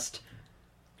just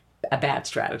a bad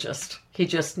strategist. He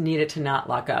just needed to not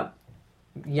lock up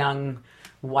young,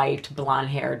 white,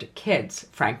 blonde-haired kids,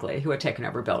 frankly, who had taken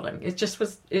over a building.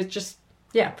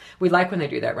 Yeah, we like when they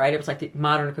do that, right? It was like the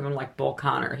modern equivalent of like Bull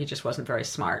Connor. He just wasn't very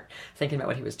smart thinking about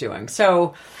what he was doing.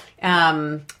 So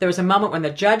there was a moment when the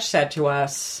judge said to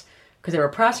us, because they were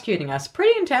prosecuting us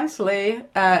pretty intensely,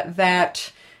 that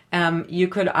we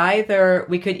would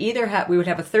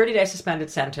have a 30-day suspended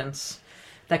sentence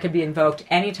that could be invoked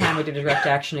anytime we did a direct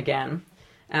action again,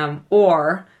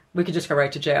 or we could just go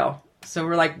right to jail. So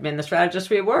we're like, and the strategists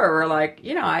we're like,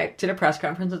 I did a press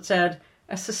conference that said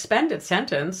a suspended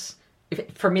sentence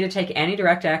for me to take any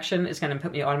direct action is going to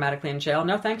put me automatically in jail.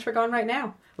 No, thanks, for going right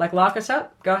now. Like, lock us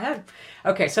up. Go ahead.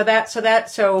 Okay, so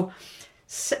this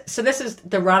is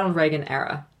the Ronald Reagan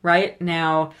era, right?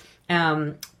 Now,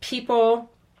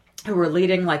 people who were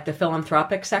leading like the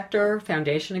philanthropic sector,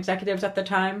 foundation executives at the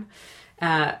time,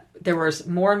 there was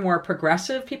more and more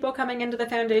progressive people coming into the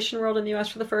foundation world in the U.S.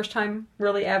 for the first time,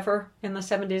 really ever, in the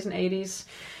 70s and 80s.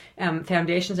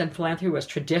 Foundations and philanthropy was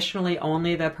traditionally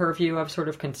only the purview of sort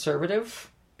of conservative,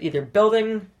 either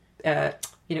building,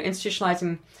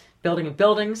 institutionalizing building of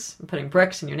buildings, and putting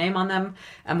bricks and your name on them,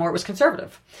 and more it was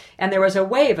conservative. And there was a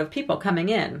wave of people coming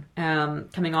in,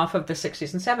 coming off of the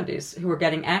 60s and 70s, who were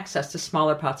getting access to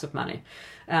smaller pots of money,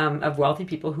 of wealthy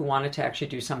people who wanted to actually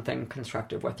do something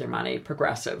constructive with their money,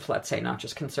 progressive, let's say, not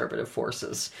just conservative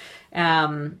forces.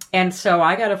 And so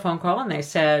I got a phone call and they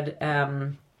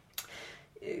said,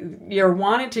 you're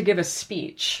wanted to give a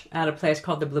speech at a place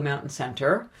called the Blue Mountain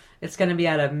Center. It's going to be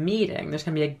at a meeting. There's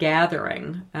going to be a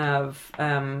gathering of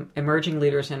emerging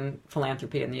leaders in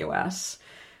philanthropy in the U.S.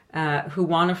 Who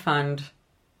want to fund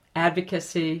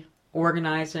advocacy,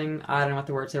 organizing. I don't know what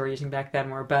the words they were using back then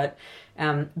were, but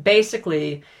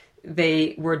basically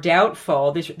they were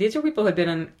doubtful. These are people who had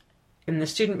been in the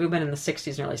student movement in the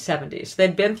 60s and early 70s.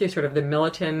 They'd been through sort of the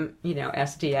militant,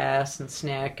 SDS and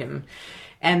SNCC,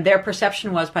 and their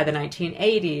perception was by the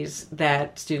 1980s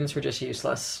that students were just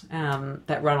useless,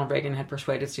 that Ronald Reagan had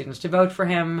persuaded students to vote for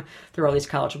him. There were all these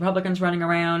college Republicans running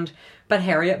around. But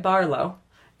Harriet Barlow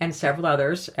and several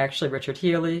others, actually Richard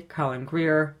Healy, Colin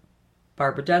Greer,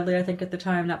 Barbara Dudley, I think at the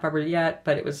time, not Barbara yet,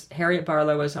 but it was Harriet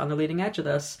Barlow was on the leading edge of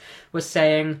this, was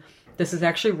saying, this is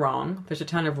actually wrong. There's a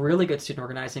ton of really good student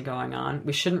organizing going on.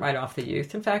 We shouldn't write off the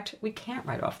youth. In fact, we can't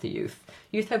write off the youth.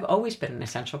 Youth have always been an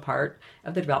essential part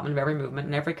of the development of every movement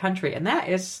in every country, and that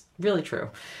is really true.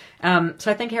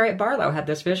 So I think Harriet Barlow had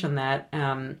this vision that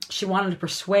she wanted to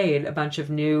persuade a bunch of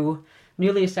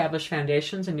newly established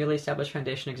foundations and newly established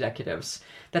foundation executives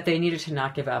that they needed to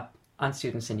not give up on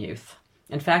students and youth.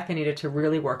 In fact, they needed to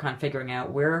really work on figuring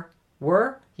out where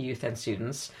were youth and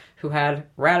students who had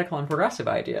radical and progressive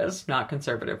ideas, not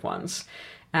conservative ones.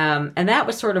 And that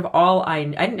was sort of all I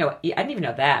didn't know. I didn't even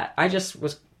know that. I just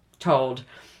was told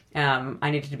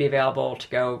I needed to be available to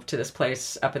go to this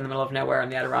place up in the middle of nowhere in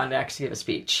the Adirondacks to give a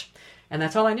speech. And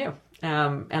that's all I knew.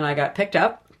 And I got picked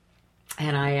up,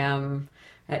 and I,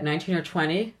 at 19 or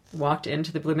 20, walked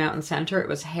into the Blue Mountain Center. It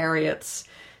was Harriet's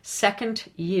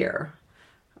second year.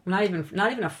 Not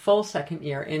even a full second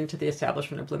year into the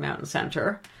establishment of Blue Mountain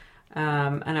Center.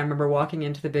 And I remember walking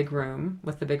into the big room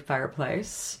with the big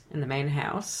fireplace in the main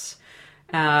house.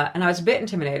 And I was a bit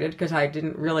intimidated because I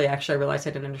didn't really actually realize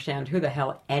I didn't understand who the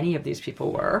hell any of these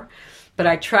people were. But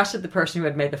I trusted the person who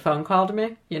had made the phone call to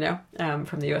me,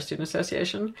 from the U.S. Student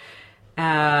Association.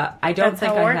 I don't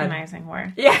think I had... That's how organizing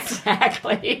works. Yeah,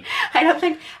 exactly.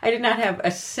 I did not have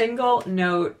a single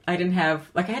note. I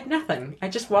had nothing. I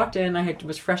just walked in.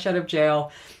 Was fresh out of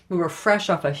jail. We were fresh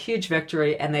off a huge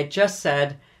victory, and they just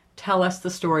said, tell us the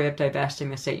story of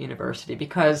divesting the state university,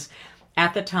 because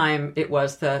at the time it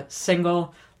was the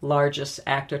single largest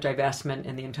act of divestment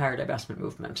in the entire divestment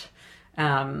movement.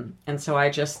 And so I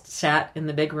just sat in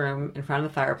the big room in front of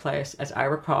the fireplace, as I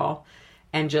recall,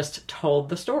 and just told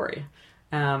the story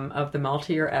of the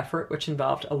multi-year effort, which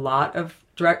involved a lot of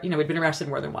direct, we'd been arrested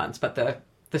more than once, but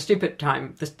the stupid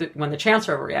time, when the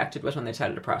chancellor overreacted was when they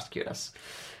decided to prosecute us.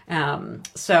 And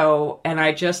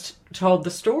I just told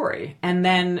the story. And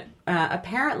then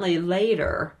apparently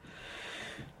later,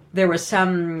 there were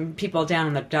some people down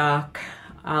in the dock,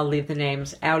 I'll leave the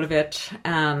names out of it,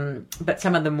 but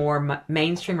some of the more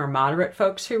mainstream or moderate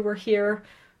folks who were here,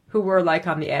 who were like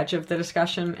on the edge of the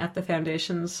discussion at the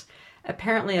foundations.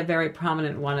 Apparently a very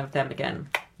prominent one of them, again,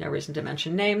 no reason to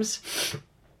mention names.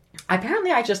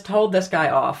 Apparently I just told this guy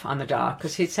off on the dock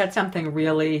because he said something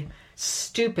really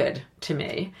stupid to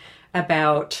me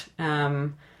about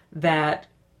that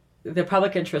the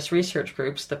public interest research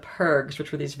groups, the PIRGs,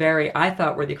 which were these I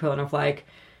thought were the equivalent of like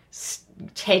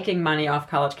taking money off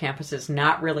college campuses,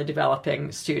 not really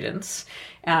developing students.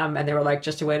 And they were like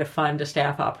just a way to fund a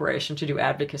staff operation to do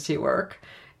advocacy work.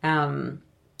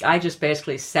 I just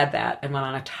basically said that and went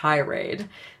on a tirade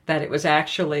that it was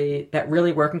actually that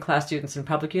really working class students in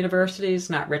public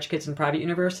universities, not rich kids in private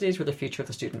universities, were the future of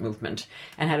the student movement,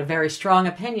 and had a very strong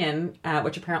opinion,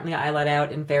 which apparently I let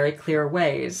out in very clear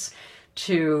ways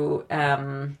to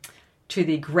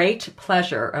the great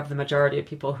pleasure of the majority of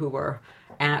people who were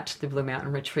at the Blue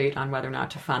Mountain Retreat on whether or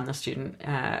not to fund the student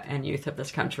and youth of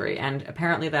this country. And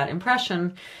apparently that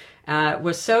impression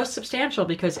was so substantial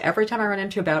because every time I run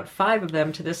into about 5 of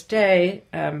them to this day,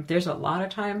 there's a lot of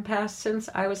time passed since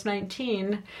I was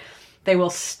 19, they will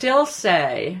still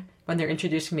say, when they're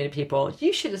introducing me to people,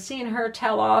 you should have seen her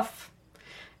tell off.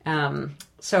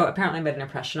 So apparently I made an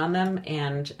impression on them,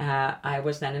 and I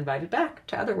was then invited back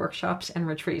to other workshops and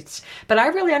retreats. But I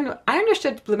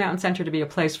understood Blue Mountain Center to be a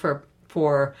place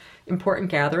for important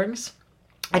gatherings.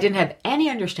 I didn't have any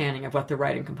understanding of what the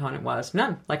writing component was.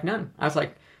 None. I was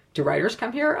like, do writers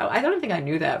come here? I don't think I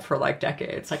knew that for like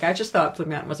decades. I just thought Blue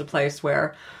Mountain was a place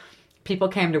where people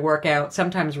came to work out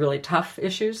sometimes really tough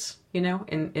issues,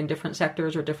 in different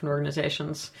sectors or different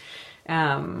organizations.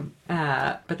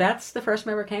 But that's the first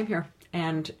time I ever came here.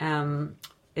 And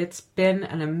it's been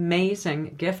an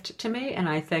amazing gift to me. And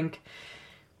I think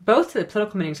both the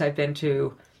political meetings I've been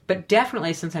to, but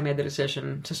definitely since I made the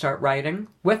decision to start writing,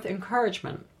 with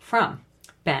encouragement from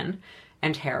Ben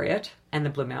and Harriet and the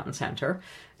Blue Mountain Center,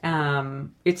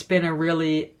 it's been a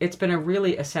really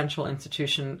essential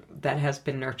institution that has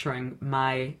been nurturing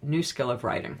my new skill of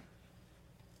writing.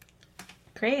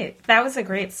 Great. That was a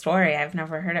great story. I've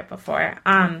never heard it before.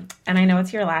 And I know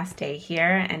it's your last day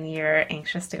here and you're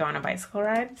anxious to go on a bicycle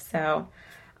ride. So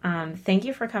thank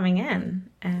you for coming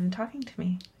in and talking to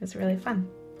me. It was really fun.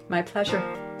 My pleasure.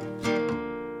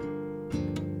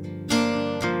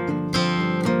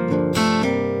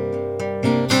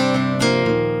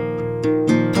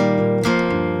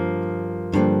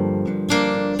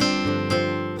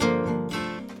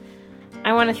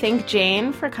 I want to thank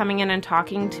Jane for coming in and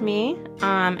talking to me.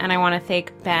 And I want to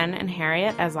thank Ben and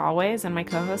Harriet, as always, and my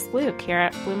co-host Luke here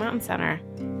at Blue Mountain Center.